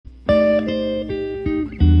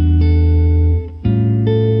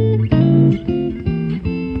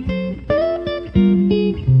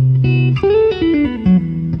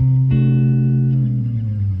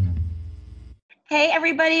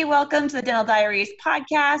everybody. Welcome to the Dental Diaries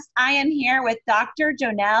podcast. I am here with Dr.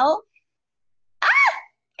 Jonelle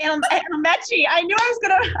Anamelechi.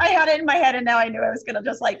 I had it in my head and now I knew I was going to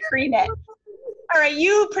just like cream it. All right,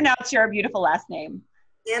 you pronounce your beautiful last name.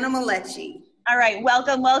 Anamelechi. All right,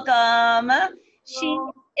 welcome. She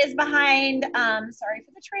is behind, sorry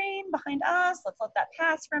for the train, behind us. Let's let that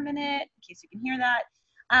pass for a minute in case you can hear that.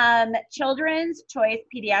 Children's Choice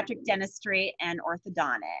Pediatric Dentistry and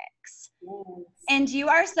Orthodontics. Yes. And you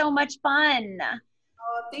are so much fun.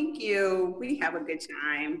 Oh, thank you. We have a good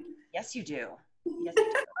time. Yes, you do. Yes,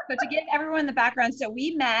 you do. So to give everyone the background, so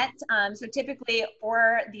we met, so typically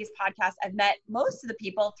for these podcasts, I've met most of the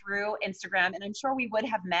people through Instagram, and I'm sure we would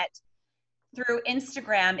have met through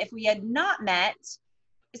Instagram if we had not met.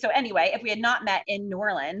 So anyway, if we had not met in New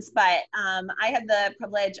Orleans, but I had the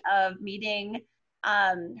privilege of meeting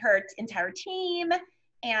her entire team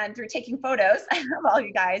and through taking photos of all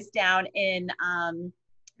you guys down in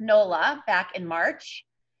NOLA back in March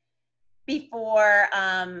before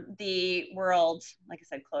the world, like I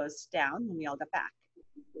said, closed down when we all got back,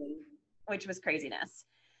 which was craziness.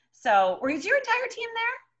 So was your entire team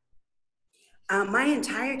there? My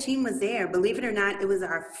entire team was there. Believe it or not, it was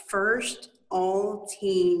our first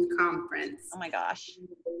all-team conference. Oh my gosh.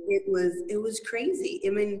 It was crazy.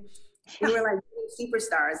 I mean, we were like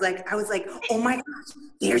superstars. Like, I was like, oh my gosh,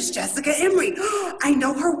 there's Jessica Emery. I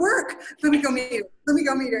know her work. Let me go meet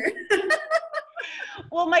her.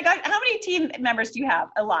 Well, my gosh, how many team members do you have?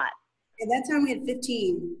 A lot. At that time, we had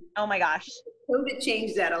 15. Oh my gosh. COVID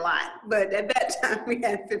changed that a lot, but at that time, we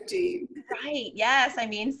had 15. Right. Yes. I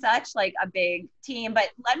mean, such like a big team. But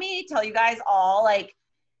let me tell you guys all, like,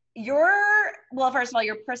 first of all,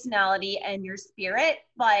 your personality and your spirit,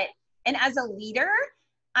 and as a leader,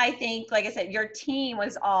 I think, like I said, your team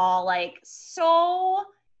was all like so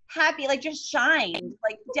happy, like just shined,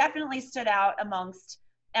 like definitely stood out amongst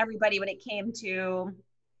everybody when it came to,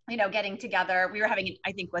 getting together. We were having,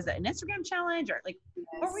 I think, was it an Instagram challenge or like, yes.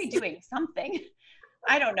 What were we doing? Something.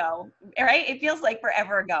 I don't know. Right. It feels like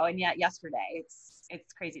forever ago. And yet yesterday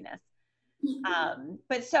it's craziness.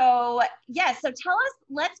 But so tell us,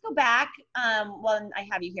 let's go back. Well, I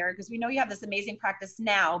have you here because we know you have this amazing practice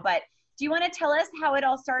now, but do you want to tell us how it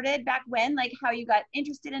all started back when, like how you got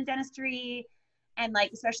interested in dentistry and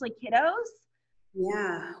like, especially kiddos?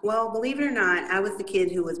 Yeah. Well, believe it or not, I was the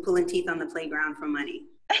kid who was pulling teeth on the playground for money.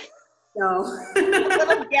 So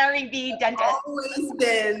little Gary V dentist. Always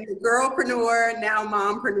been the girlpreneur, now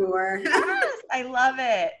mompreneur. Yes, I love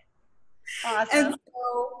it. Awesome. And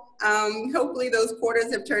so hopefully those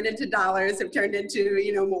quarters have turned into dollars, have turned into,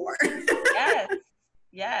 more.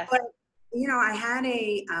 Yes. But, I had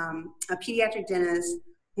a pediatric dentist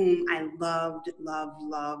whom I loved,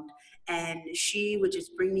 and she would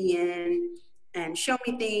just bring me in and show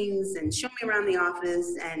me things and show me around the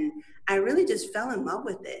office, and I really just fell in love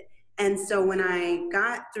with it. And so when I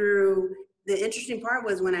got through, the interesting part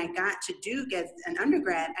was when I got to Duke as an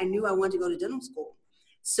undergrad, I knew I wanted to go to dental school.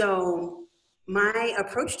 So my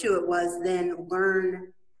approach to it was then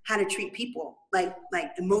learn how to treat people, like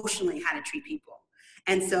emotionally how to treat people.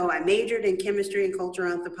 And so I majored in chemistry and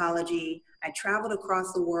cultural anthropology. I traveled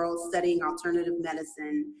across the world studying alternative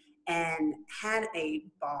medicine and had a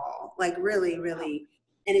ball, like really, really.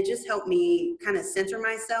 And it just helped me kind of center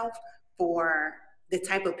myself for the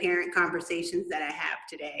type of parent conversations that I have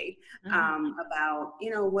today, about,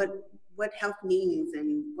 what health means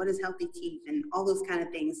and what is healthy teeth and all those kind of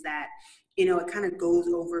things that, it kind of goes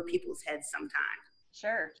over people's heads sometimes.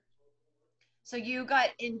 Sure. So you got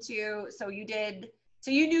into,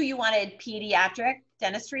 you knew you wanted pediatric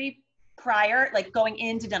dentistry prior, like going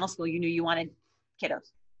into dental school, you knew you wanted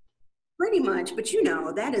kiddos. Pretty much, but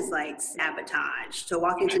that is like sabotage to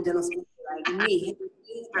walk into dental school like me.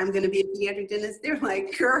 I'm going to be a pediatric dentist. They're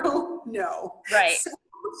like, girl, no. Right. So,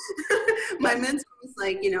 my mentor was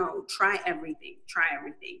like, try everything.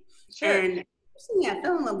 Sure. And personally, I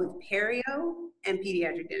fell in love with perio and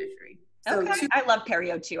pediatric dentistry. So okay. I love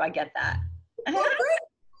perio too. I get that. Great.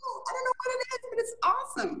 I don't know what it is, but it's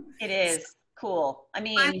awesome. It is cool. I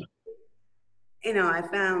mean, I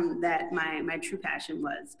found that my true passion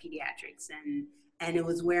was pediatrics, and it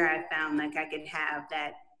was where I found like I could have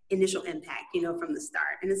that initial impact, from the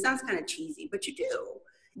start. And it sounds kind of cheesy, but you do.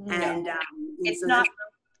 No. And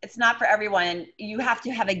it's not for everyone. You have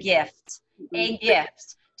to have a gift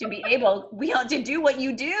to be able to do what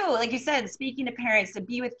you do. Like you said, speaking to parents, to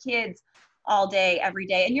be with kids all day, every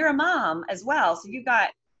day. And you're a mom as well. So you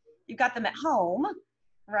got them at home,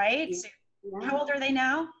 right? Yeah. How old are they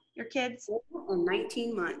now? Your kids?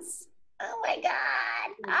 19 months. Oh my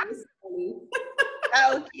God.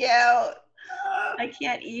 So cute. I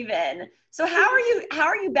can't even. So how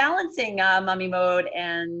are you balancing mommy mode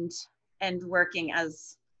and working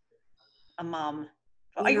as a mom?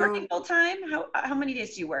 Are You you know, working full time? How many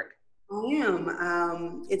days do you work? I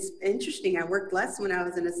am. It's interesting. I worked less when I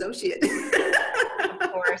was an associate.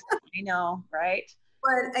 Of course, I know, right?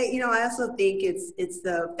 But I also think it's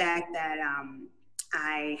the fact that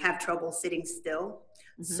I have trouble sitting still.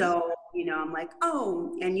 Hmm. So, I'm like,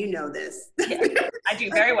 oh, and you know this. Yes, I do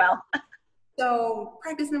Like, very well. so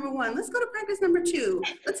practice number one, let's go to practice number two.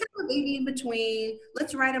 Let's have a baby in between.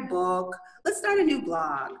 Let's write a book. Let's start a new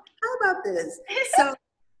blog. How about this? So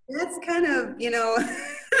that's kind of,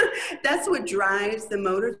 that's what drives the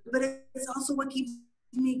motor, but it's also what keeps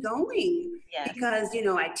me going Yes, because,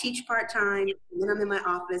 I teach part-time and then I'm in my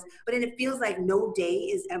office, but then it feels like no day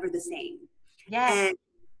is ever the same. yes. And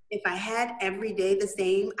if I had every day the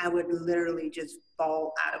same, I would literally just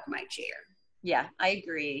fall out of my chair. Yeah, I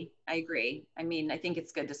agree. I agree. I mean, I think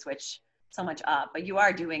it's good to switch so much up, but you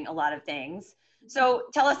are doing a lot of things. So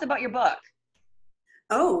tell us about your book.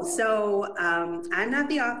 Oh, so I'm not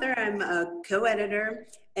the author, I'm a co editor.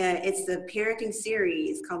 It's the parenting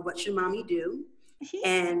series called What Should Mommy Do?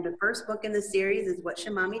 And the first book in the series is What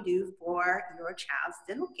Should Mommy Do for Your Child's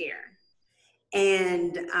Dental Care?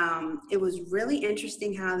 And it was really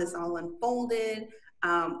interesting how this all unfolded.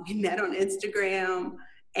 We met on Instagram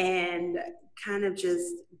and kind of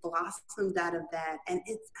just blossomed out of that. And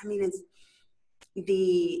it's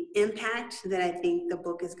the impact that I think the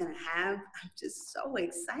book is going to have. I'm just so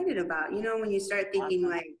excited about. When you start thinking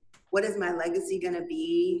Awesome. like, what is my legacy going to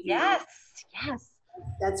be? Yes, yes.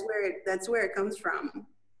 That's where it comes from.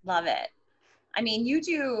 Love it. I mean, you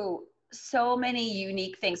do so many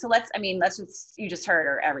unique things. So let's just, you just heard,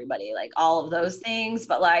 or everybody, like all of those things,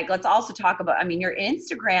 but like, let's also talk about, I mean, your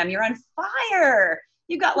Instagram, you're on fire.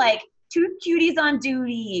 You got like tooth cuties on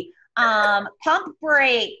duty, pump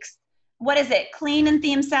breaks. What is it? Clean and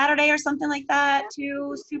theme Saturday or something like that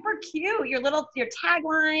too. Super cute. Your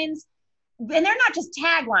taglines, and they're not just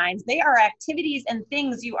taglines, they are activities and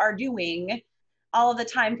things you are doing all of the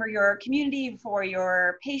time for your community, for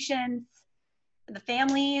your patients, the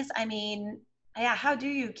families. I mean, yeah, how do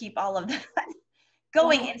you keep all of that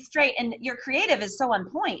going Well, and straight? And your creative is so on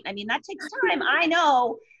point. I mean, that takes time. I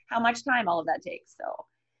know how much time all of that takes. So,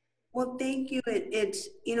 Well, thank you. It's,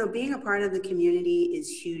 being a part of the community is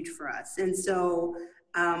huge for us. And so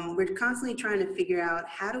we're constantly trying to figure out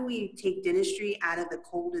how do we take dentistry out of the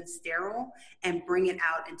cold and sterile and bring it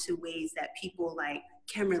out into ways that people like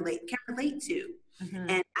can relate to. mhm.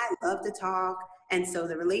 And I love to talk. And so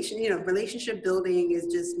relationship building is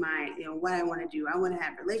just what I want to do. I want to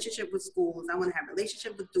have relationship with schools. I want to have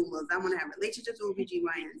relationship with doulas. I want to have relationships with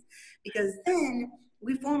OBGYNs because then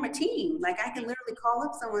we form a team. Like I can literally call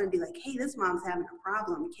up someone and be like, hey, this mom's having a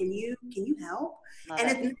problem. Can you help? Love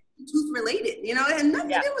And it. it's tooth related, it had nothing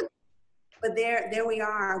to Yeah. do with, but there we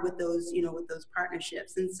are with those, with those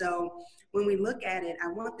partnerships. And so when we look at it, I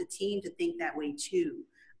want the team to think that way too.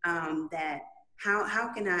 That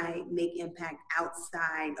how can I make impact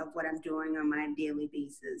outside of what I'm doing on my daily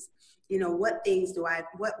basis? What things do I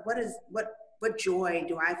what joy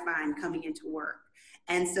do I find coming into work?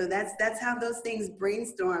 And so that's how those things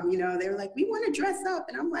brainstorm. They were like, we want to dress up,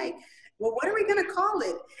 and I'm like, well, what are we gonna call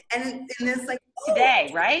it? And it's like, oh, Today,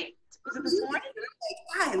 right? Was it this morning?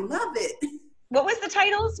 I love it. What was the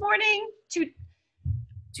title this morning?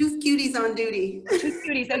 Tooth cuties on duty. Two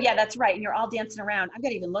cuties. Oh yeah, that's right. And you're all dancing around. I've got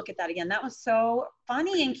to even look at that again. That was so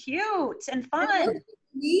funny and cute and And it fun. wasn't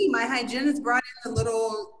me. My hygienist brought in the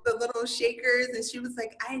little shakers, and she was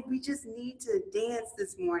like, we just need to dance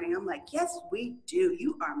this morning. I'm like, yes, we do.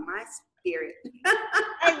 You are my spirit.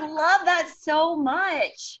 I love that so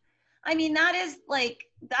much. I mean, that is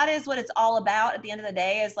what it's all about at the end of the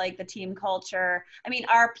day, is like the team culture. I mean,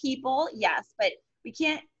 our people, yes, but we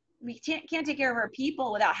can't take care of our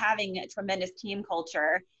people without having a tremendous team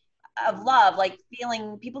culture of love. Like,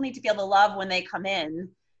 feeling, people need to feel the love when they come in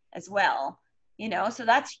as well. So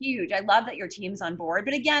that's huge. I love that your team's on board.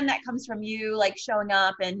 But again, that comes from you like showing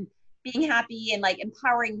up and being happy and like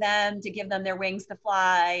empowering them to give them their wings to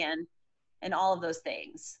fly, and all of those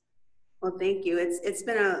things. Well, thank you. It's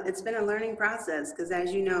been a learning process because,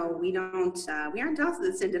 as you know, we aren't taught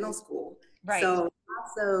this in dental school. Right. So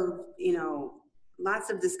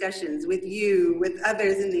lots of discussions with you, with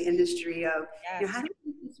others in the industry of Yes. how does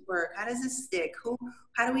this work? How does this stick?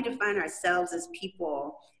 How do we define ourselves as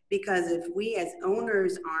people? Because if we as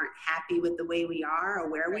owners aren't happy with the way we are or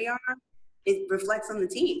where Right. we are, it reflects on the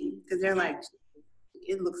team because they're Mhm. like,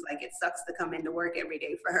 it looks like it sucks to come into work every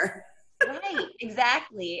day for her. Right.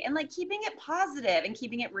 Exactly. And like keeping it positive and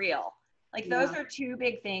keeping it real. Like those Yeah. are two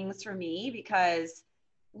big things for me because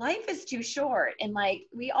life is too short. And like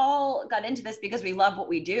we all got into this because we love what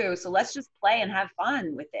we do. So let's just play and have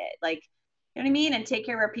fun with it. Like, you know what I mean? And take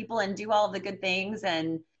care of our people and do all of the good things.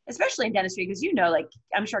 And especially in dentistry, because like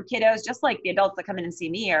I'm sure kiddos, just like the adults that come in and see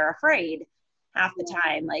me, are afraid half the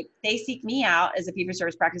time. Like they seek me out as a fee for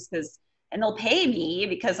service practice and they'll pay me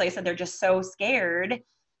because, like I said, they're just so scared.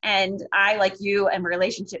 And I, like you, am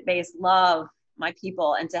relationship based, love my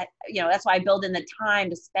people. And to, that's why I build in the time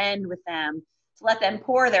to spend with them, to let them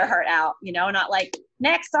pour their heart out, not like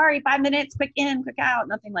next, sorry, 5 minutes, quick in, quick out,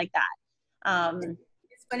 nothing like that.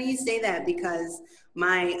 It's funny you say that because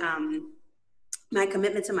my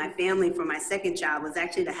commitment to my family for my second child was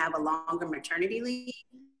actually to have a longer maternity leave.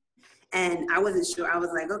 And I wasn't sure. I was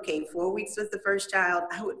like, okay, 4 weeks with the first child.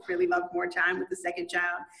 I would really love more time with the second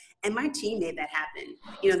child. And my team made that happen.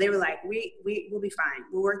 They were like, we'll be fine.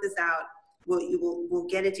 We'll work this out. We'll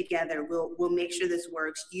get it together. We'll make sure this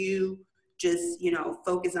works. You just,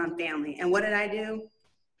 focus on family. And what did I do?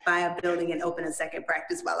 Buy a building and open a second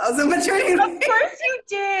practice while I was on maternity leave. Of course you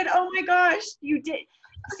did. Oh my gosh, you did.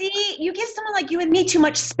 See, you give someone like you and me too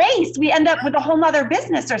much space, we end up with a whole nother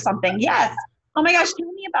business or something. Yes. Oh my gosh,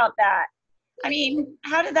 tell me about that. I mean,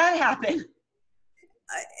 how did that happen?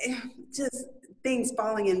 Just things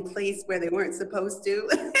falling in place where they weren't supposed to.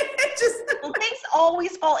 Well, things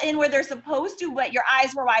always fall in where they're supposed to, but your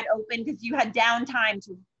eyes were wide open because you had downtime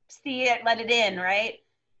to see it, let it in, right?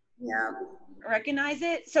 Yeah. Recognize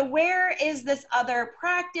it. So where is this other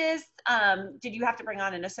practice? Did you have to bring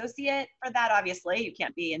on an associate for that? Obviously, you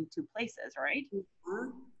can't be in two places, right?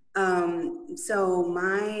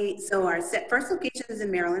 So our first location is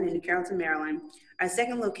in Maryland, in New Carrollton, Maryland. Our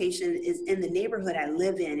second location is in the neighborhood I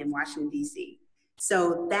live in Washington, D.C.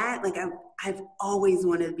 So that, like, I've always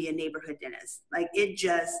wanted to be a neighborhood dentist. Like, it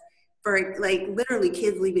just, for like literally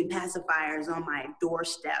kids leaving pacifiers on my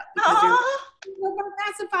doorstep because they're like, "We want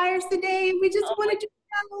pacifiers today. We just wanted to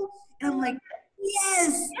know." And I'm like,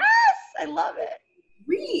 yes, yes, I love it.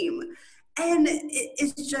 Dream. And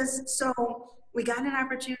it's just, so we got an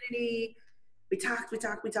opportunity. We talked. What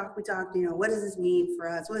does this mean for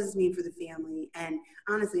us? What does this mean for the family? And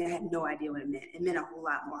honestly, I had no idea what it meant. It meant a whole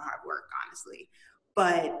lot more hard work, honestly.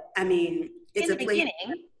 But I mean, it's in the a place,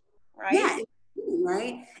 beginning, right? yeah,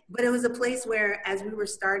 right. But it was a place where, as we were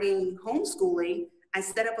starting homeschooling, I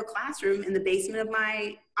set up a classroom in the basement of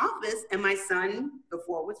my office, and my son,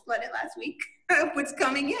 before it was flooded last week, was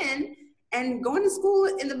coming in and going to school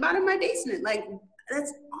in the bottom of my basement. Like,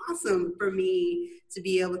 that's awesome for me to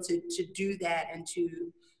be able to do that, and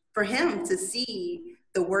for him to see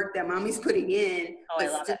the work that mommy's putting in, I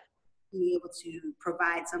love it. Be able to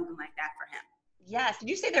provide something like that for him. Yes. Did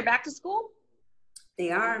you say they're back to school?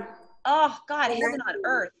 They are. Oh God, heaven on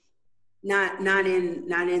earth. Not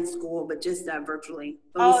in school, but just virtually.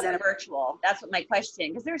 But virtual. That's what my question,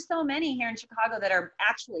 because there's so many here in Chicago that are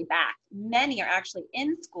actually back. Many are actually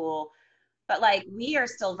in school, but like we are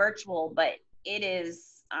still virtual, but it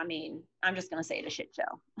is, I mean, I'm just going to say it, a shit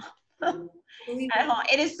show.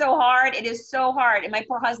 It is so hard. It is so hard. And my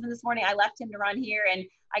poor husband this morning, I left him to run here and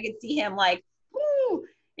I could see him like, whoo,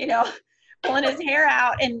 pulling his hair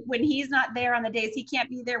out. And when he's not there on the days he can't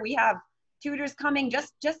be there, we have tutors coming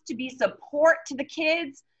just to be support to the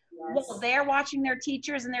kids. Yes. While they're watching their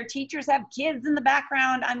teachers, and their teachers have kids in the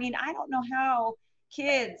background. I mean, I don't know how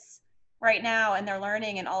kids right now, and they're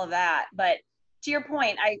learning and all of that. But to your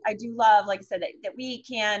point, I do love, like I said, that we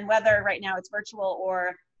can, whether right now it's virtual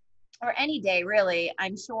or any day really.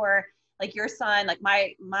 I'm sure like your son, like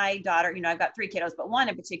my daughter, I've got 3 kiddos, but one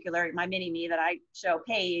in particular, my mini me that I show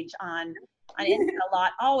Paige on Insta a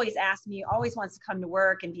lot, always asks me, always wants to come to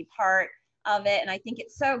work and be part of it. And I think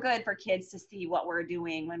it's so good for kids to see what we're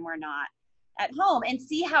doing when we're not at home, and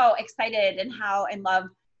see how excited and how in love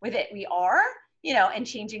with it we are, and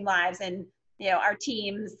changing lives. And, our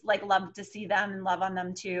teams like love to see them and love on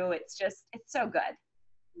them too. It's so good.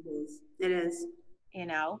 It is.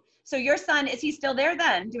 So your son, is he still there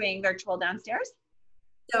then doing virtual downstairs?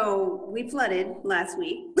 So we flooded last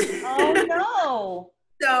week. Oh no.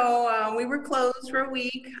 So we were closed for a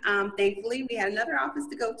week. Thankfully, we had another office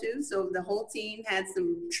to go to. So the whole team had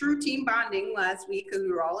some true team bonding last week because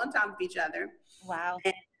we were all on top of each other. Wow.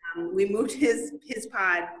 And we moved his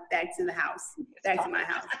pod back to the house, back to my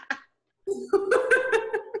house.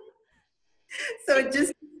 So it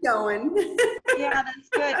just keeps going. Yeah, that's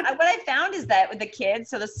good. What I found is that with the kids,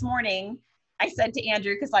 so this morning I said to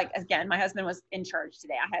Andrew, because like, again, my husband was in charge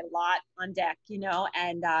today. I had a lot on deck,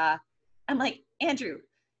 and I'm like, Andrew,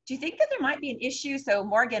 do you think that there might be an issue? So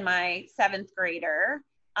Morgan, my 7th grader,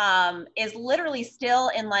 is literally still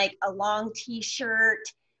in like a long t-shirt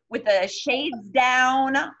with the shades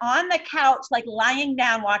down on the couch, like lying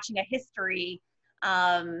down, watching a history.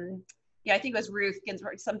 Yeah, I think it was Ruth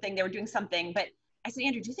Ginsburg, something, they were doing something, but I said,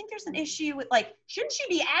 Andrew, do you think there's an issue with like, shouldn't she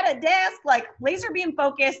be at a desk, like laser beam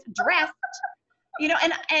focused, dressed,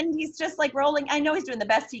 and he's just like rolling. I know he's doing the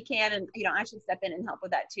best he can. And, I should step in and help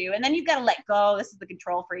with that too. And then you've got to let go. This is the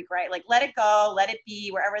control freak, right? Like, let it go, let it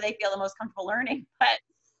be wherever they feel the most comfortable learning. But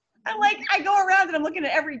I'm like, I go around and I'm looking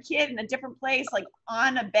at every kid in a different place, like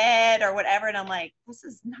on a bed or whatever. And I'm like, this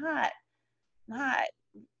is not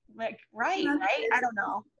like, right. I don't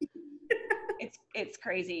know. It's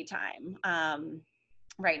crazy time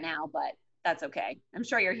right now, but that's okay. I'm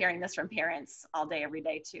sure you're hearing this from parents all day, every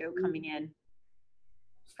day too, coming in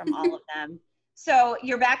from all of them. So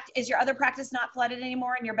you're back, is your other practice not flooded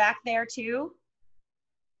anymore and you're back there too?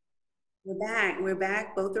 We're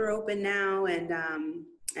back. Both are open now, and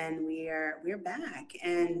we're back.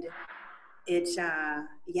 And it's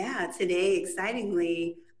today,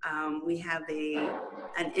 excitingly, we have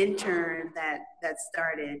an intern that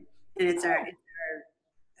started, and it's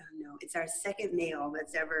our second male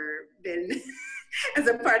that's ever been as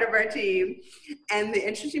a part of our team. And the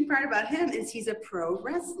interesting part about him is he's a pro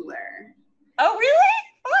wrestler. Oh,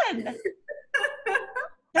 really? Fun.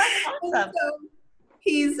 That's awesome. So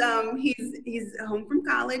he's home from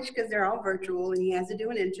college because they're all virtual, and he has to do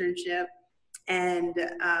an internship and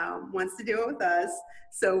wants to do it with us.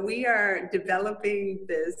 So we are developing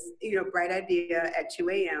this, bright idea at 2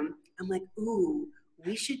 a.m. I'm like, ooh,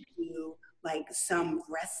 we should do like some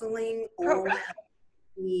wrestling or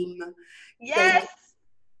team. Yes.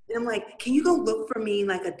 And I'm like, can you go look for me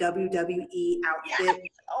like a WWE outfit? Yes.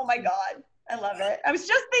 Oh my God. I love it. I was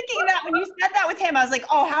just thinking that when you said that with him, I was like,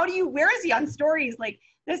 oh, where is he on stories? Like,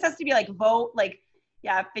 this has to be like vote, like,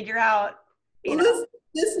 yeah, figure out,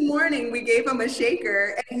 This morning we gave him a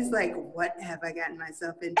shaker and he's like, what have I gotten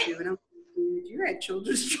myself into? And I'm like, dude, you're at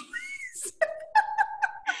Children's Choice.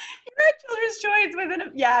 You're at Children's Choice with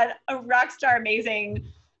a rock star,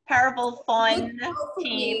 amazing, powerful, fun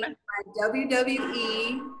team. My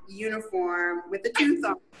WWE uniform with the tooth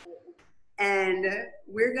on it. And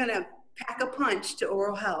we're going to pack a punch to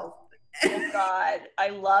oral health. Oh God, I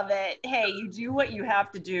love it. Hey, you do what you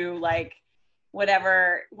have to do, like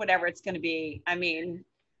whatever it's going to be. I mean,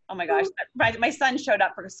 oh my gosh, my son showed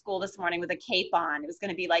up for school this morning with a cape on. It was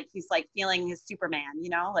going to be like, he's like feeling his Superman,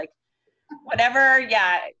 like whatever.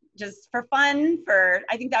 Yeah. Just for fun,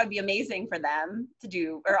 I think that would be amazing for them to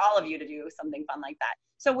do, or all of you to do something fun like that.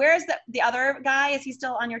 So where's the other guy? Is he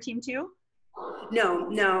still on your team too?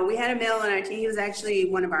 No, we had a male on our team. He was actually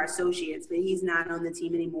one of our associates, but he's not on the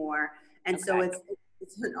team anymore. And okay. So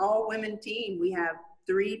it's an all women team. We have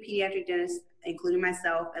 3 pediatric dentists, including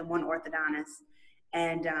myself, and 1 orthodontist.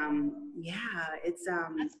 And it's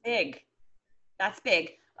that's big. That's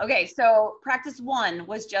big. Okay, so practice 1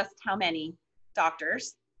 was just how many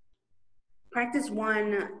doctors? Practice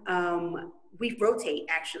 1, we rotate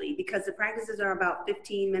actually, because the practices are about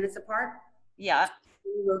 15 minutes apart. Yeah.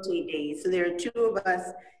 We rotate days. So there are 2 of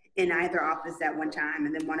us in either office at one time,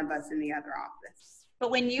 and then 1 of us in the other office.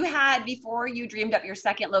 But before you dreamed up your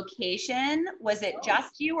second location, was it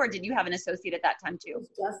just you, or did you have an associate at that time too?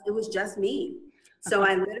 It was just me. So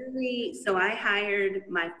I hired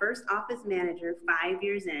my first office manager 5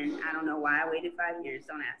 years in. I don't know why I waited 5 years.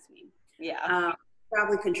 Don't ask me. Yeah.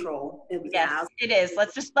 Probably control. Yes, it is.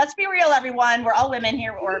 Let's be real, everyone. We're all women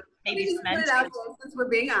here, or maybe some men too. Since we're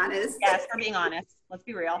being honest. Yes, we're being honest. Let's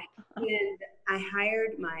be real. And I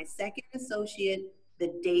hired my second associate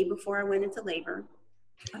the day before I went into labor.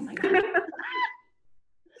 Oh my God.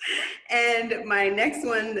 And my next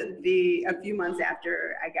one, a few months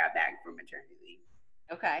after I got back from maternity leave.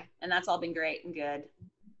 Okay, and that's all been great and good.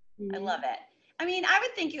 Mm-hmm. I love it. I mean, I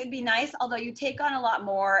would think it would be nice, although you take on a lot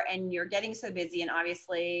more and you're getting so busy, and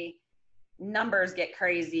obviously numbers get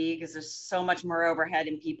crazy because there's so much more overhead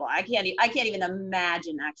in people. I can't even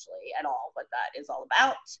imagine actually at all what that is all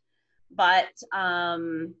about. But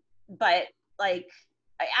like,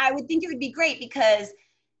 I would think it would be great because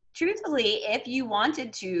truthfully, if you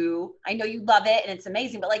wanted to, I know you love it and it's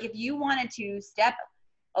amazing, but like if you wanted to step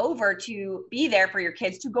over to be there for your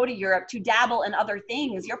kids, to go to Europe, to dabble in other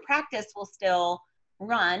things, your practice will still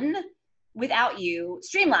run without you,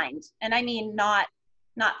 streamlined. And I mean, not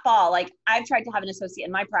fall. Like I've tried to have an associate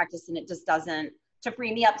in my practice and it just doesn't, to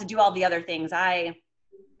free me up to do all the other things I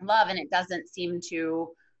love, and it doesn't seem to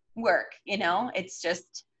work. It's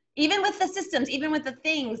just, even with the systems, even with the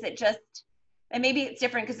things that just, and maybe it's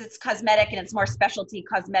different because it's cosmetic and it's more specialty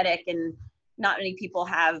cosmetic, and not many people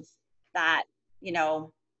have that,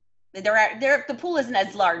 the pool isn't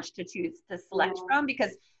as large to choose to select from,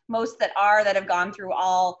 because most that have gone through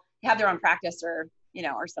all have their own practice or,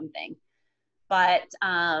 or something. But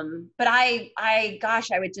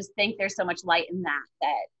gosh, I would just think there's so much light in that,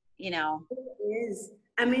 It is.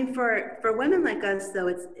 I mean, for women like us,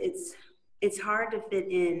 though, it's hard to fit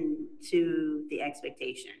in to the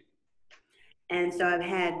expectation. And so I've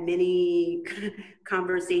had many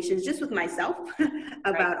conversations just with myself right.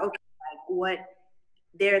 about, okay, like what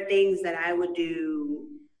there are things that I would do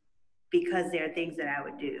because there are things that I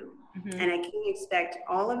would do. Mm-hmm. And I can't expect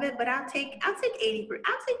all of it, but I'll take 82%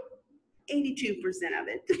 of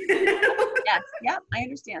it. Yes. Yep. I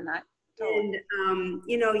understand that. Totally. And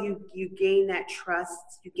you gain that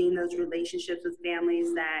trust, you gain those relationships with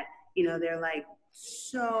families that they're like,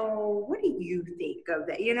 so what do you think of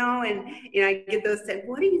that? And I get those said,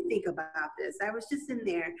 what do you think about this? I was just in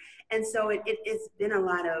there. And so it's been a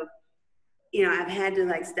lot of, I've had to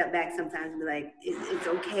like step back sometimes and be like, it's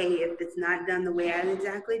okay if it's not done the way I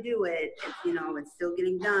exactly do it. It's still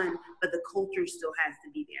getting done, but the culture still has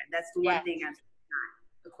to be there. That's the one Yes. thing I've not.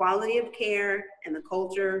 The quality of care and the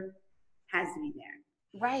culture has to be there.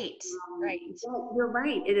 Right. Right. Well, you're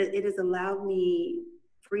right. It has allowed me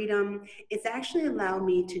freedom. It's actually allowed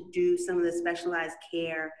me to do some of the specialized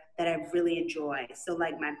care that I really enjoy. So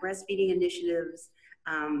like my breastfeeding initiatives,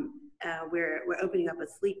 we're opening up a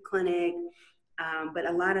sleep clinic, but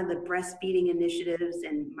a lot of the breastfeeding initiatives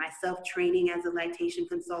and myself training as a lactation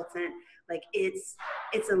consultant, like it's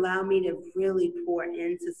allowed me to really pour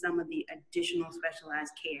into some of the additional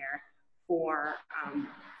specialized care for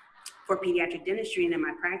pediatric dentistry and in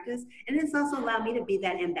my practice. And it's also allowed me to be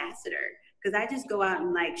that ambassador because I just go out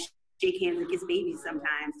and like shake hands and kiss babies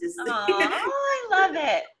sometimes. Just Oh, I love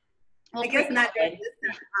it. Well, I guess not during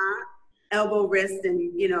this time, huh? Elbow, wrist, and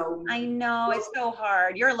I know it's so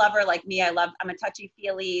hard. You're a lover like me. I'm a touchy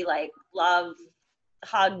feely, like love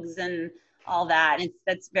hugs and all that. And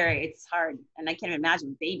it's hard. And I can't even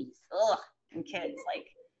imagine babies, and kids. Like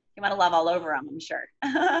you want to love all over them, I'm sure.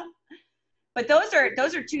 But those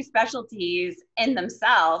are two specialties in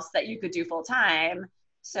themselves that you could do full time.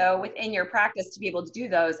 So within your practice to be able to do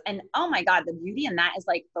those, and oh my God, the beauty in that is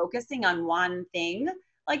like focusing on one thing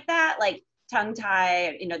like that, like tongue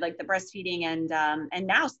tie, like the breastfeeding and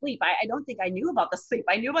now sleep. I don't think I knew about the sleep.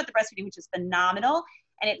 I knew about the breastfeeding, which is phenomenal,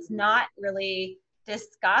 and it's not really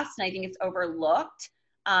discussed, and I think it's overlooked.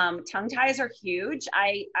 Tongue ties are huge.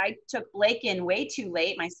 I took Blake in way too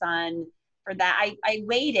late, my son, for that. I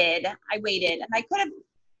waited, and I could have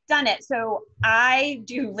done it. So I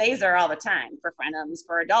do laser all the time for frenums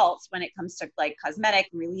for adults when it comes to like cosmetic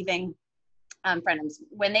and relieving frenums.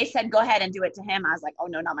 When they said go ahead and do it to him, I was like, oh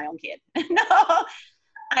no, not my own kid. No,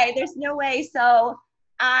 there's no way. So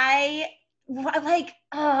I like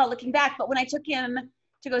looking back, but when I took him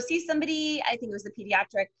to go see somebody, I think it was the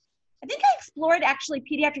pediatric. I think I explored actually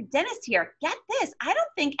pediatric dentist here. Get this, I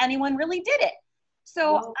don't think anyone really did it.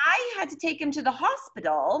 So I had to take him to the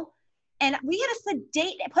hospital, and we had to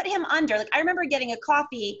sedate, put him under. Like I remember getting a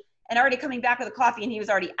coffee and already coming back with a coffee, and he was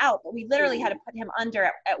already out. But we literally had to put him under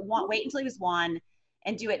at one, wait until he was one,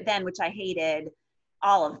 and do it then, which I hated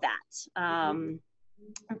all of that.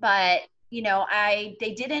 But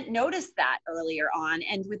they didn't notice that earlier on,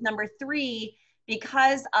 and with number 3,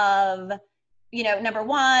 because of number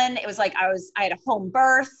 1, it was like I had a home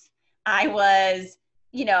birth. I was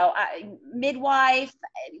midwife,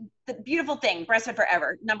 the beautiful thing, breastfed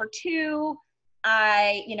forever. Number 2,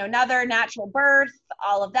 another natural birth,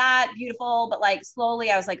 all of that, beautiful. But like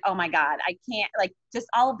slowly I was like, oh my God, I can't, like just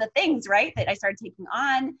all of the things, right, that I started taking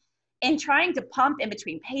on and trying to pump in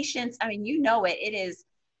between patients. I mean,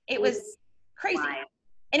 it was crazy.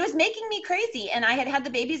 And it was making me crazy. And I had the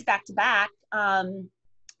babies back to back.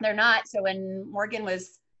 They're not. So when Morgan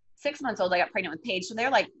was 6 months old, I got pregnant with Paige. So they're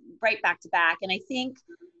like right back to back. And I think,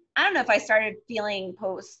 I don't know if I started feeling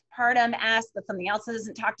postpartum-esque, that something else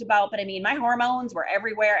isn't talked about, but I mean, my hormones were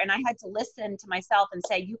everywhere, and I had to listen to myself and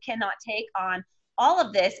say, you cannot take on all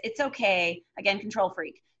of this. It's okay, again, control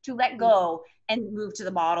freak, to let go and move to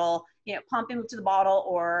the bottle, pump and move to the bottle,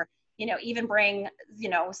 or, even bring,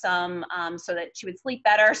 some, so that she would sleep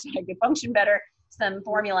better, so I could function better, some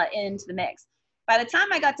formula into the mix. By the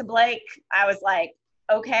time I got to Blake, I was like,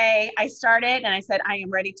 okay, I started and I said, I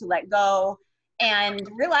am ready to let go, and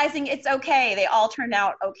realizing it's okay. They all turned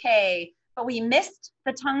out okay, but we missed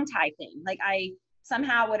the tongue tie thing. Like I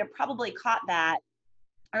somehow would have probably caught that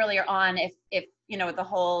earlier on if the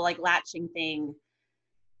whole like latching thing,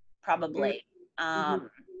 probably. But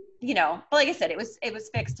like I said, it was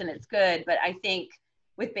fixed and it's good. But I think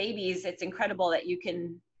with babies, it's incredible that you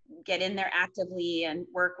can get in there actively and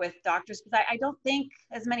work with doctors, because I don't think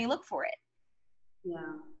as many look for it.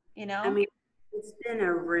 Yeah. I mean, it's been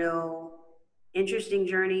a real interesting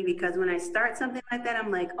journey, because when I start something like that,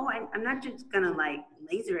 I'm like, oh, I'm not just gonna like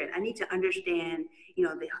laser it. I need to understand,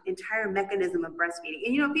 the entire mechanism of breastfeeding.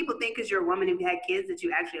 And people think because you're a woman who had kids that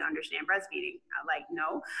you actually understand breastfeeding. I'm like,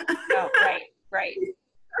 no. Oh, right, right.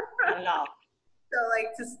 Not at all. So like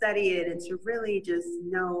to study it and to really just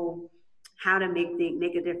know how to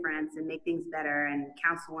make a difference and make things better and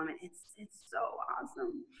counsel women. It's so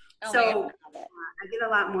awesome. Oh my God, So I love it. I get a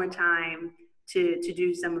lot more time to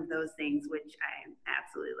do some of those things, which I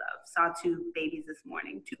absolutely love. Saw two babies this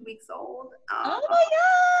morning, 2 weeks old. Oh my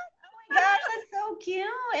God. Oh my gosh, that's so cute.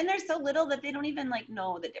 And they're so little that they don't even like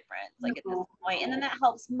know the difference, like at this No. point. And then that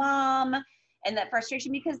helps mom and that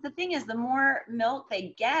frustration, because the thing is, the more milk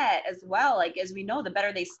they get as well, like as we know, the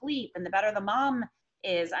better they sleep and the better the mom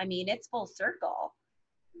is. I mean, it's full circle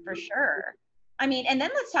for sure. I mean, and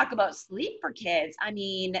then let's talk about sleep for kids. I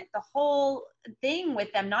mean, the whole thing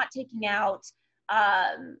with them not taking out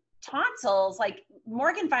tonsils, like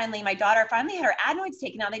Morgan finally, my daughter finally had her adenoids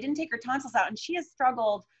taken out. They didn't take her tonsils out, and she has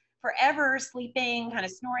struggled forever sleeping, kind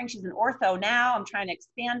of snoring. She's an ortho now. I'm trying to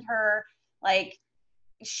expand her. Like,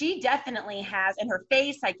 she definitely has, and her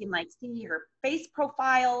face, I can like see her face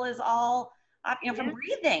profile is all up, from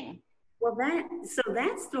breathing. Well,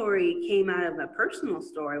 that story came out of a personal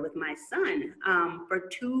story with my son for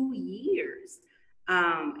 2 years,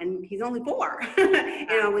 and he's only 4.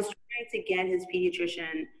 I was trying to get his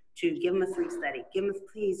pediatrician to give him a sleep study.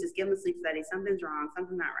 Please, just give him a sleep study. Something's wrong.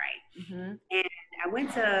 Something's not right. Mm-hmm. And I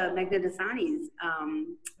went to Megna Dasani's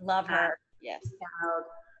Love her. Yes. child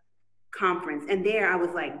conference, and there I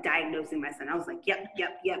was like diagnosing my son. I was like, yep,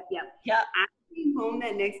 yep, yep, yep. Yep. I came home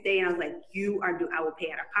that next day and I was like, I will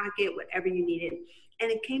pay out of pocket, whatever you needed.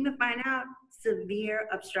 And it came to find out severe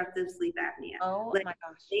obstructive sleep apnea. Oh Like, my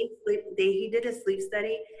gosh. he did a sleep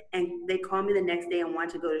study and they called me the next day and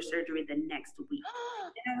wanted to go to surgery the next week.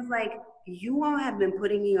 And I was like, you all have been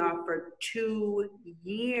putting me off for 2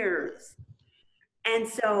 years. And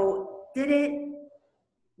so did it,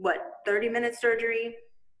 30-minute surgery?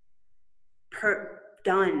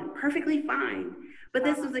 Done perfectly fine. But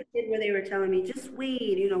this was a kid where they were telling me, just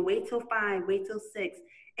wait, wait till 5, wait till 6.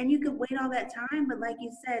 And you could wait all that time, but like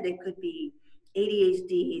you said, it could be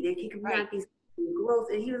ADHD, that he could not be growth.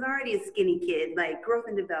 And he was already a skinny kid, like growth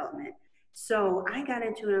and development. So I got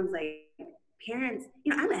into it, I was like, parents,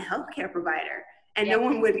 I'm a healthcare provider, and no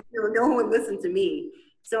one would listen to me.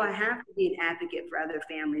 So I have to be an advocate for other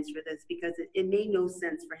families for this, because it made no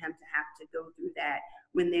sense for him to have to go through that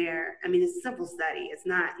when it's a simple study. It's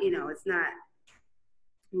not, it's not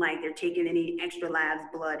like they're taking any extra labs,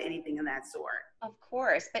 blood, anything of that sort. Of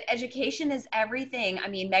course, but education is everything. I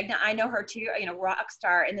mean, Megna, I know her too, rock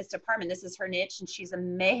star in this department. This is her niche and she's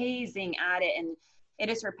amazing at it. And it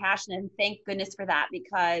is her passion. And thank goodness for that,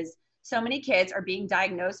 because so many kids are being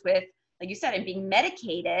diagnosed with, like you said, and being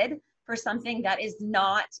medicated for something that is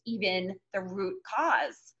not even the root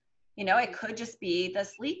cause. It could just be the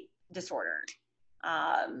sleep disorder.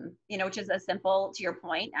 Which is as simple, to your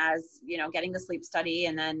point, as, getting the sleep study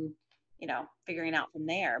and then, figuring out from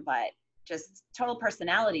there, but just total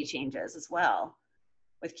personality changes as well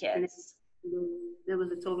with kids. It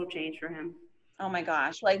was a total change for him. Oh my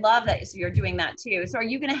gosh. Well, I love that. So you're doing that too. So are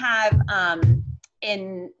you going to have,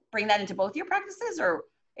 bring that into both your practices, or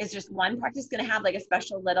is just one practice going to have like a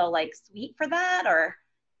special little like suite for that? Or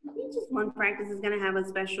I think just one practice is going to have a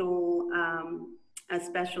special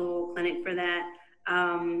clinic for that.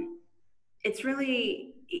 It's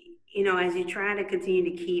really, as you try to continue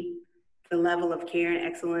to keep the level of care and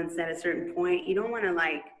excellence at a certain point, you don't want to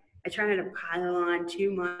I try not to pile on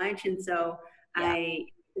too much. And so I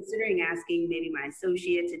considering asking maybe my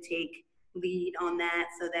associate to take lead on that,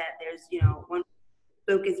 so that there's, one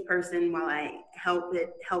focused person while I help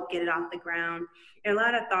get it off the ground. There are a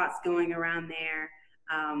lot of thoughts going around there.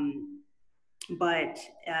 But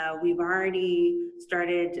we've already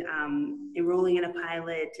started enrolling in a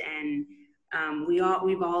pilot, and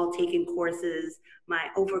we've all taken courses.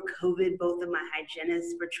 Over COVID, both of my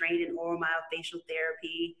hygienists were trained in oral myofacial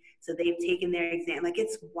therapy, so they've taken their exam. Like,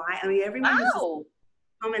 it's why, everyone is just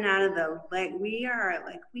coming out of we are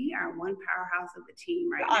one powerhouse of a team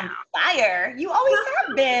right now. On fire. You always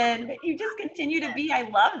have been. You just continue to be. I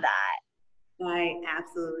love that. I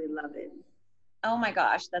absolutely love it. Oh my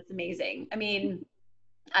gosh, that's amazing. I mean,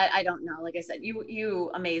 I don't know. Like I said,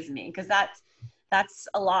 you amaze me, because that's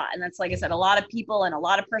a lot. And that's, like I said, a lot of people and a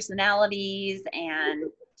lot of personalities,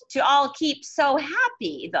 and to all keep so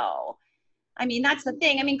happy though. I mean, that's the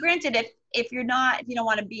thing. I mean, granted, if you don't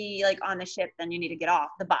want to be like on the ship, then you need to get off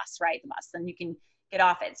the bus, right? The bus, then you can get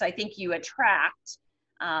off it. So I think you attract,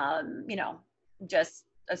 just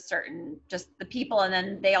a certain, just the people, and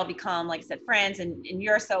then they all become, like I said, friends, and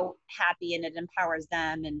you're so happy and it empowers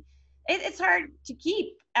them, and it's hard to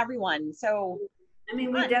keep everyone so I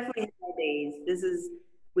mean, we fun. definitely had our days.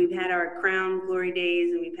 We've had our crown glory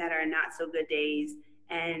days and we've had our not so good days.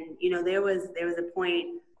 And, there was a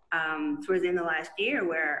point towards the end of last year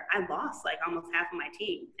where I lost like almost half of my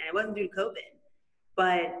team. And it wasn't due to COVID,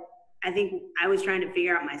 but I think I was trying to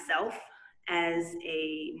figure out myself as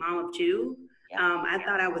a mom of two. Yeah. I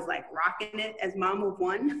thought I was like rocking it as mom of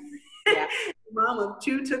one. Yeah. Mom of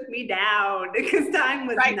two took me down because time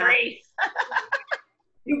was Right. not, Three.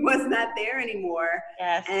 it was not there anymore.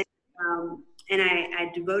 Yes. And I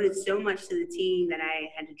devoted so much to the team that I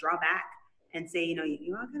had to draw back and say,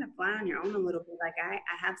 you all gotta fly on your own a little bit. Like I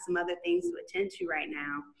have some other things to attend to right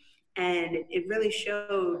now. And it really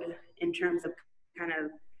showed in terms of kind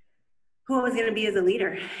of who I was going to be as a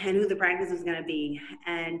leader and who the practice was going to be.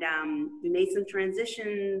 And we made some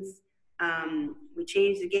transitions. We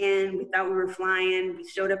changed again. We thought we were flying. We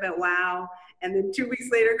showed up at WOW. And then 2 weeks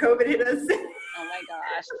later, COVID hit us. Oh my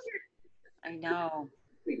gosh. I know.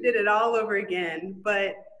 We did it all over again.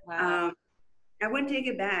 But Wow. I wouldn't take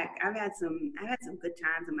it back. I've had some good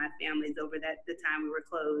times in my families over the time we were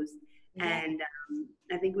closed. Yeah. And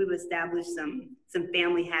I think we've established some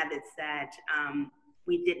family habits that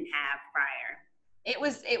we didn't have prior. It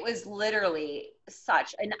was literally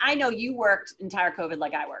such, and I know you worked entire COVID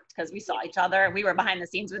like I worked, because we saw each other. We were behind the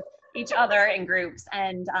scenes with each other in groups,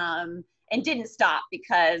 and didn't stop,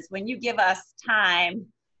 because when you give us time,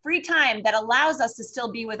 free time that allows us to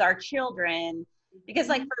still be with our children, because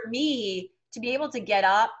like for me to be able to get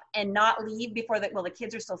up and not leave before the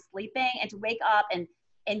kids are still sleeping, and to wake up and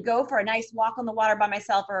go for a nice walk on the water by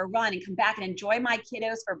myself or a run and come back and enjoy my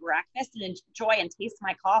kiddos for breakfast and enjoy and taste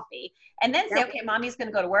my coffee, and then say, okay, mommy's going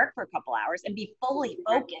to go to work for a couple hours and be fully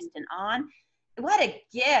focused and on. What a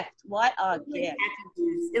gift. What a gift. Happy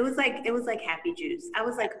juice. It was like happy juice. I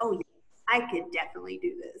was like, oh yeah, I could definitely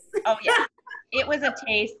do this. Oh yeah. It was a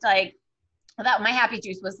taste like that. My happy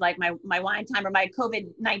juice was like my wine time, or my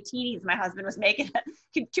COVID-19s my husband was making at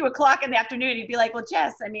 2:00 in the afternoon. He'd be like, well,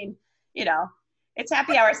 Jess, I mean, it's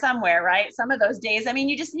happy hour somewhere, right? Some of those days, I mean,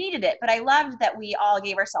 you just needed it. But I loved that we all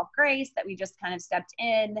gave ourselves grace, that we just kind of stepped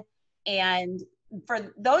in. And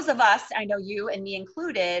for those of us, I know you and me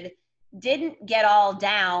included, didn't get all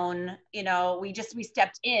down. We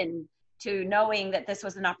stepped in to knowing that this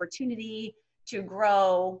was an opportunity to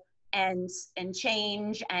grow and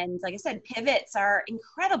change. And like I said, pivots are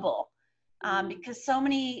incredible, because so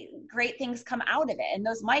many great things come out of it. And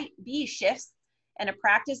those might be shifts and a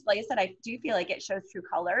practice. Like I said, I do feel like it shows true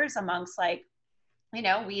colors amongst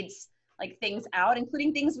weeds like things out,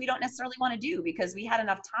 including things we don't necessarily want to do, because we had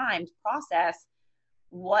enough time to process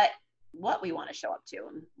what we want to show up to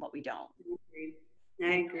and what we don't.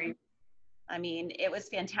 I agree. I mean, it was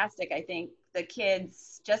fantastic. I think the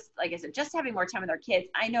kids, just like I said, just having more time with our kids.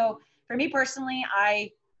 I know for me personally,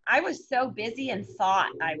 I was so busy and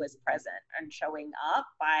thought I was present and showing up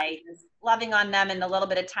by loving on them and the little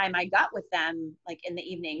bit of time I got with them, like in the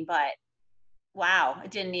evening. But wow,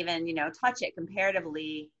 it didn't even, touch it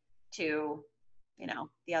comparatively to,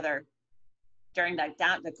 the other during the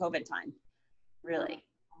COVID time, really.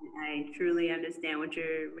 I truly understand what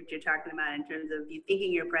you're talking about in terms of you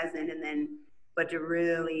thinking you're present but to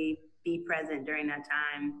really be present during that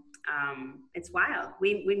time. It's wild.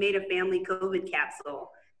 We made a family COVID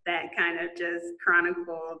capsule that kind of just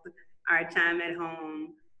chronicled our time at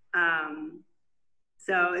home.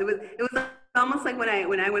 So it was almost like when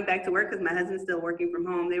I went back to work, because my husband's still working from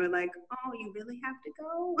home, they were like, oh, you really have to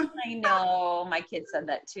go? I know, my kids said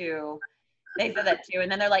that too. They said that too.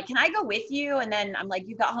 And then they're like, can I go with you? And then I'm like,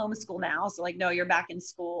 you got homeschool now. So like, no, you're back in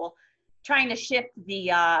school. Trying to shift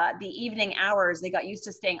the evening hours. They got used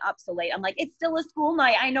to staying up so late. I'm like, it's still a school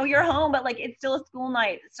night. I know you're home, but like, it's still a school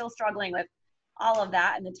night. Still struggling with all of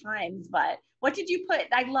that and the times. But what did you put?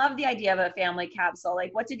 I love the idea of a family capsule.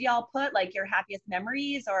 Like, what did y'all put? Like your happiest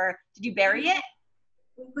memories, or did you bury it?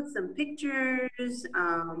 We put some pictures.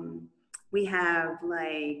 We have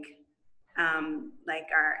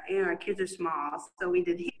our kids are small, so we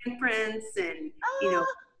did handprints and Oh,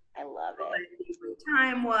 I love it. What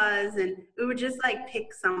time was, and we would just like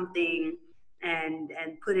pick something and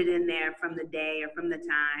put it in there from the day or from the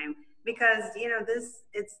time, because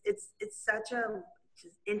it's such a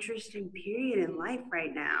just interesting period in life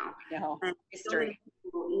right now. And History.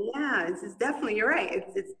 yeah, it's definitely, you're right.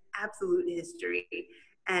 It's absolute history.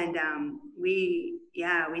 And we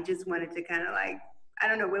just wanted to kind of like, I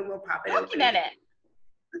don't know when we'll pop it. Document it.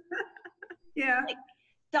 Yeah.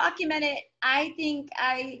 document it.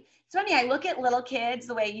 It's funny, I look at little kids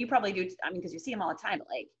the way you probably do. I mean, because you see them all the time, but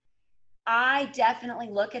like, I definitely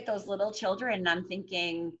look at those little children and I'm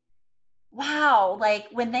thinking, wow, like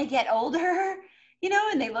when they get older,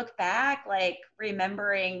 and they look back, like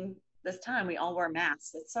remembering this time we all wore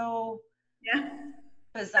masks. It's so Yeah.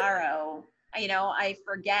 bizarro. I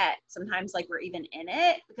forget sometimes like we're even in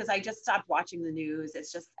it because I just stopped watching the news.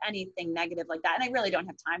 It's just anything negative like that. And I really don't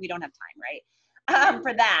have time. We don't have time, right?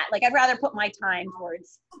 For that. Like I'd rather put my time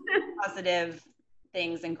towards positive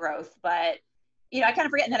things and growth. But I kind of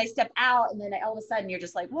forget and then I step out and then all of a sudden you're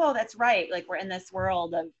just like, whoa, that's right. Like we're in this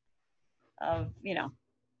world of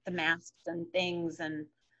the masks and things. And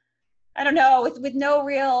I don't know, with no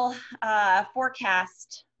real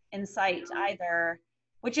forecast in sight either,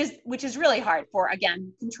 which is really hard for,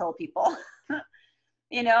 again, control people.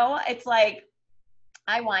 It's like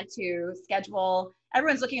I want to schedule.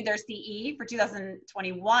 Everyone's looking at their CE for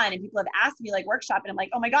 2021, and people have asked me like workshop, and I'm like,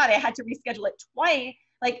 oh my god, I had to reschedule it twice.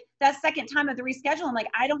 Like that second time of the reschedule, I'm like,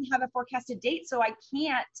 I don't have a forecasted date, so I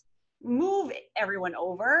can't move everyone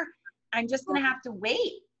over. I'm just gonna have to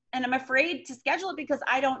wait, and I'm afraid to schedule it because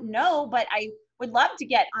I don't know. But I would love to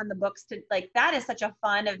get on the books to like that is such a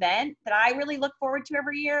fun event that I really look forward to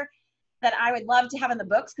every year. That I would love to have in the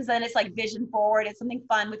books because then it's like vision forward. It's something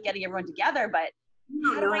fun with getting everyone together. But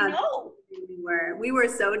You how don't do know I how know? we were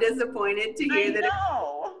so disappointed to I hear that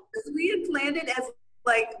know. we had planned it as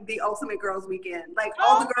like the ultimate girls weekend. Like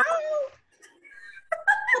all Oh the girls. no.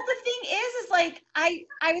 Well, the thing is like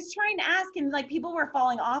I was trying to ask, and like people were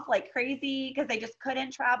falling off like crazy because they just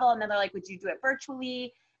couldn't travel, and then they're like, "Would you do it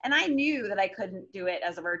virtually?" And I knew that I couldn't do it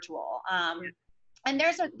as a virtual. And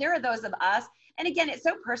there are those of us, and again, it's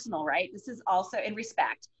so personal, right? This is also in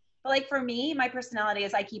respect, but like for me, my personality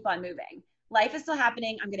is I keep on moving. Life is still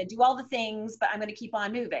happening. I'm going to do all the things, but I'm going to keep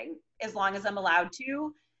on moving as long as I'm allowed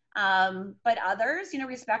to. But others,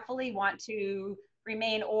 respectfully want to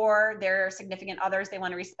remain, or their significant others they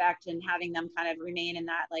want to respect, and having them kind of remain in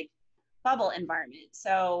that like bubble environment.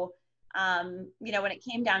 So, when it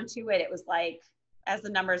came down to it, it was like, as the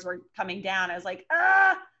numbers were coming down, I was like,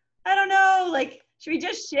 I don't know, like, should we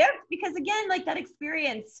just shift? Because again, like that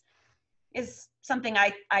experience is something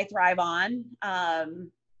I thrive on.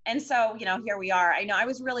 And so, here we are. I know I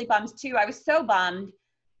was really bummed too. I was so bummed,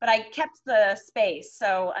 but I kept the space.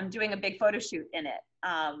 So I'm doing a big photo shoot in it.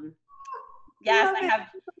 Yes, I have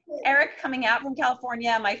Eric coming out from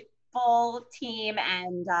California, my full team,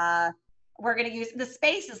 and we're gonna use the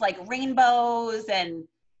space is like rainbows and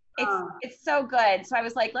it's so good. So I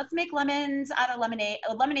was like, let's make lemons out of lemonade,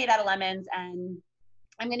 lemonade out of lemons, and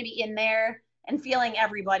I'm gonna be in there and feeling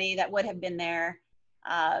everybody that would have been there,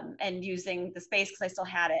 and using the space because I still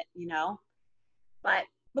had it, But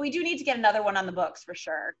we do need to get another one on the books for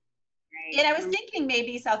sure. Right. And I was thinking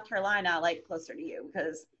maybe South Carolina, like closer to you,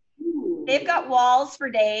 because they've got walls for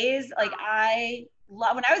days. Like I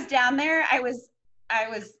love when I was down there, I was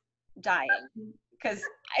dying because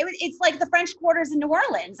it's like the French Quarters in New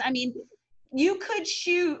Orleans. I mean, you could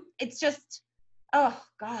shoot. It's just, oh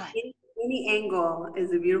God. Any angle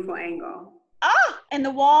is a beautiful angle. And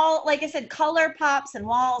the wall, like I said, color pops and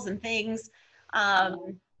walls and things.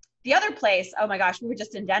 The other place, oh my gosh, we were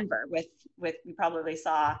just in Denver with you probably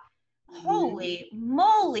saw. Holy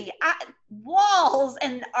moly, walls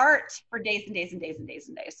and art for days and days and days and days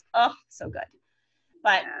and days. Oh, so good.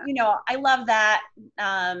 But, I love that.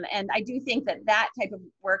 And I do think that type of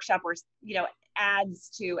workshop where, adds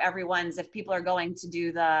to everyone's, if people are going to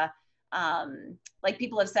do the, like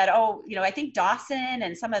people have said, I think Dawson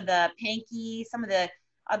and some of the Pankey, some of the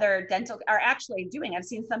other dental are actually doing, I've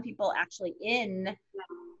seen some people actually in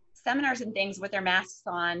seminars and things with their masks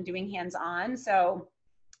on, doing hands-on. So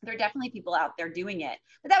there are definitely people out there doing it.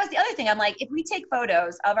 But that was the other thing. I'm like, if we take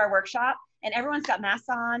photos of our workshop and everyone's got masks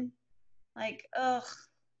on, like, ugh.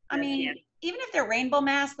 I mean, even if they're rainbow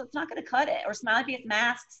masks, that's not going to cut it. Or smiley face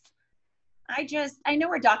masks. I know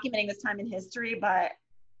we're documenting this time in history, but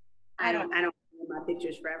I don't want my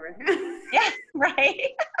pictures forever. Yeah, right.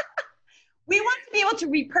 We want to be able to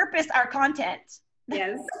repurpose our content.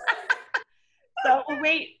 Yes. So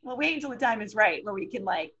we'll wait until the time is right where we can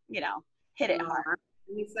hit it hard.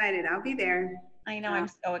 I'm excited. I'll be there. I know. I'm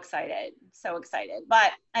so excited. So excited.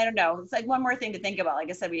 But I don't know. It's like one more thing to think about. Like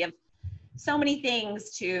I said, we have so many things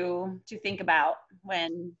to think about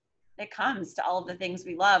when it comes to all of the things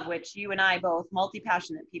we love, which you and I both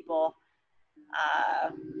multi-passionate people,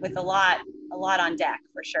 with a lot on deck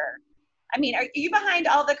for sure. I mean, are you behind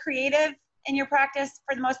all the creative in your practice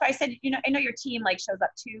for the most part? I said, I know your team like shows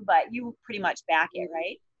up too, but you pretty much back it,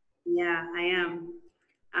 right? Yeah, I am.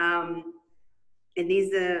 And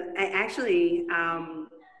these, I actually,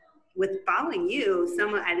 with following you,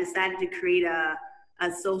 I decided to create a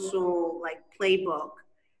social like playbook.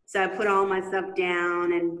 So I put all my stuff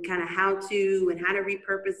down and kind of how to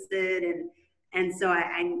repurpose it, and so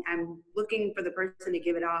I'm looking for the person to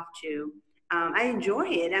give it off to. I enjoy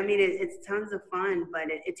it. I mean, it's tons of fun, but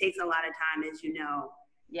it takes a lot of time, as you know.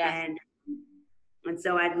 Yes. And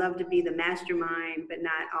so I'd love to be the mastermind, but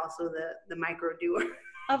not also the micro doer.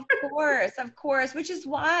 Of course, which is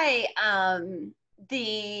why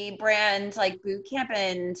the brand like boot camp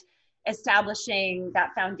and establishing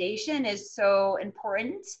that foundation is so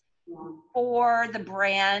important for the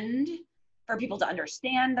brand, for people to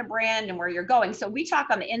understand the brand and where you're going. So we talk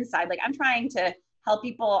on the inside, like I'm trying to help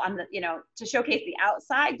people on the, to showcase the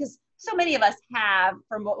outside, because so many of us have,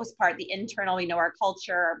 from what was part, the internal, we know our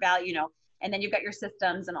culture, our value, and then you've got your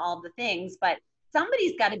systems and all of the things, but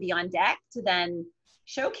somebody's got to be on deck to then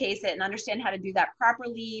showcase it and understand how to do that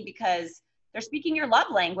properly, because they're speaking your love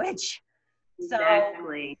language.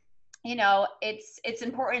 Exactly. So, it's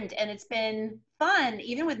important, and it's been fun.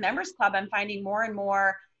 Even with Members Club, I'm finding more and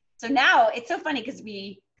more. So now it's so funny because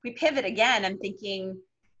we pivot again. I'm thinking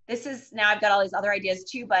now I've got all these other ideas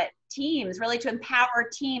too, but teams, really to empower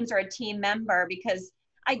teams or a team member, because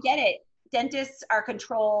I get it. Dentists are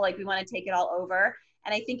control, like we want to take it all over.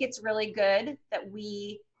 And I think it's really good that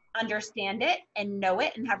we understand it and know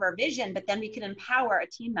it and have our vision, but then we can empower a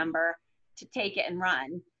team member to take it and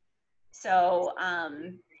run. So,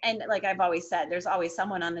 and like I've always said, there's always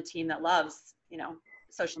someone on the team that loves,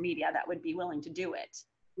 social media that would be willing to do it.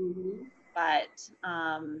 Mm-hmm. But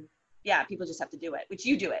yeah, people just have to do it, which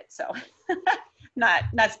you do it. So not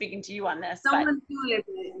speaking to you on this. Someone's doing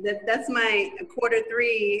it. That's my quarter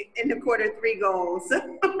three goals.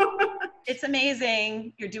 It's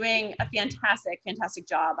amazing. You're doing a fantastic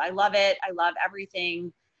job. I love it. I love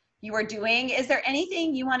everything you are doing. Is there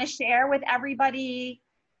anything you want to share with everybody?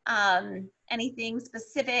 Anything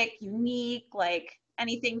specific, unique, like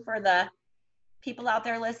anything for the people out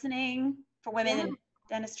there listening, for women in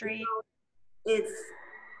dentistry?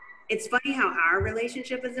 It's funny how our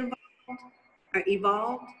relationship has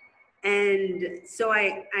evolved. And so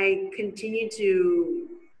I continue to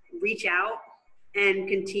reach out and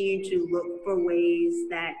continue to look for ways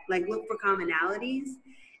that, like, look for commonalities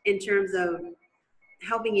in terms of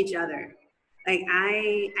helping each other. Like,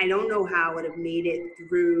 I don't know how I would have made it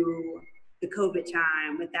through the COVID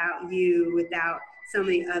time without you, without some of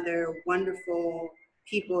the other wonderful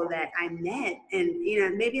people that I met. And,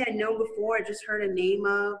 maybe I know before, I just heard a name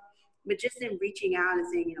of, but just in reaching out and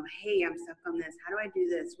saying, hey, I'm stuck on this. How do I do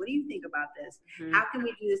this? What do you think about this? Mm-hmm. How can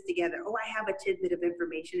we do this together? Oh, I have a tidbit of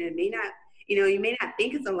information. It may not, you may not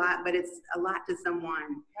think it's a lot, but it's a lot to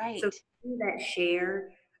someone. Right. So continue that share,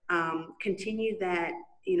 continue that,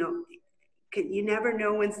 you never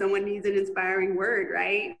know when someone needs an inspiring word,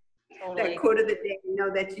 right? Totally. That quote of the day,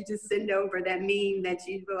 that you just send over, that meme that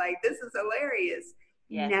you feel like, this is hilarious.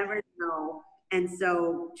 Yes. You never know. And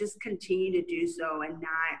so just continue to do so and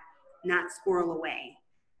not squirrel away.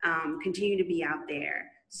 Continue to be out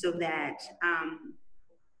there so that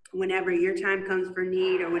whenever your time comes for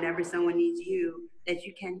need or whenever someone needs you, that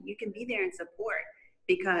you can be there and support.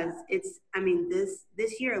 Because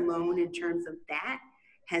this year alone, in terms of that,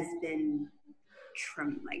 has been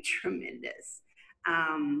tremendous.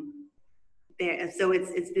 So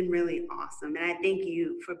it's been really awesome, and I thank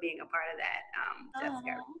you for being a part of that,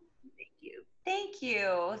 Jessica.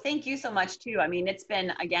 Thank you so much too. It's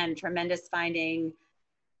been, again, tremendous finding.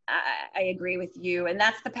 I agree with you, and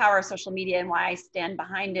that's the power of social media and why I stand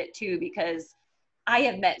behind it too, because I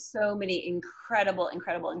have met so many incredible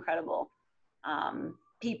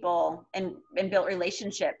people and built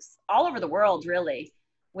relationships all over the world, really,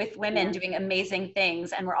 with women doing amazing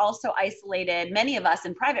things. And we're also isolated, many of us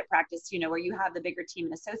in private practice, where you have the bigger team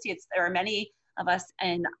and associates. There are many of us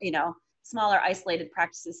in, smaller isolated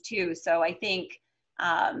practices too. So I think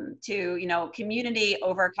community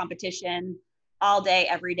over competition all day,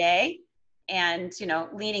 every day, and,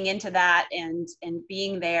 leaning into that and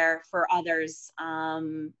being there for others,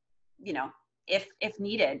 if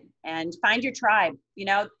needed, and find your tribe,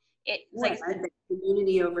 like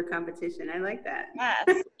community over competition. I like that. Yes.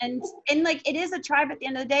 And like, it is a tribe at the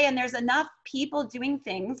end of the day, and there's enough people doing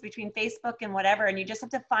things between Facebook and whatever, and you just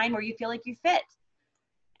have to find where you feel like you fit,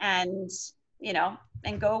 and,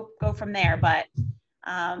 and go from there. But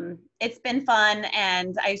it's been fun,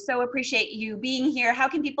 and I so appreciate you being here. How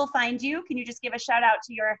can people find you? Can you just give a shout out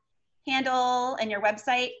to your handle and your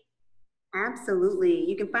website? Absolutely.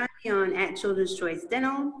 You can find me on @Children's Choice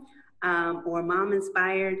Dental, or Mom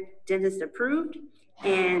Inspired Dentist Approved.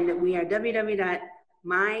 And we are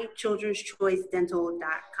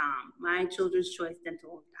www.mychildrenschoicedental.com.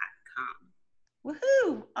 mychildrenschoicedental.com.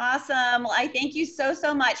 Woohoo! Awesome. Well, I thank you so,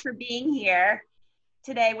 so much for being here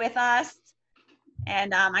today with us.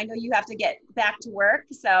 And I know you have to get back to work.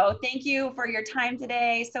 So thank you for your time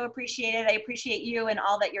today. So appreciate it. I appreciate you and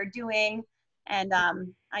all that you're doing. And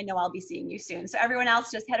I know I'll be seeing you soon. So everyone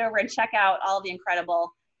else, just head over and check out all the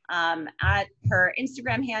incredible at her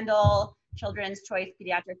Instagram handle, Children's Choice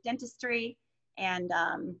Pediatric Dentistry. And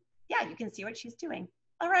yeah, you can see what she's doing.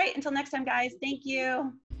 All right, until next time, guys. Thank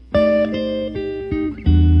you.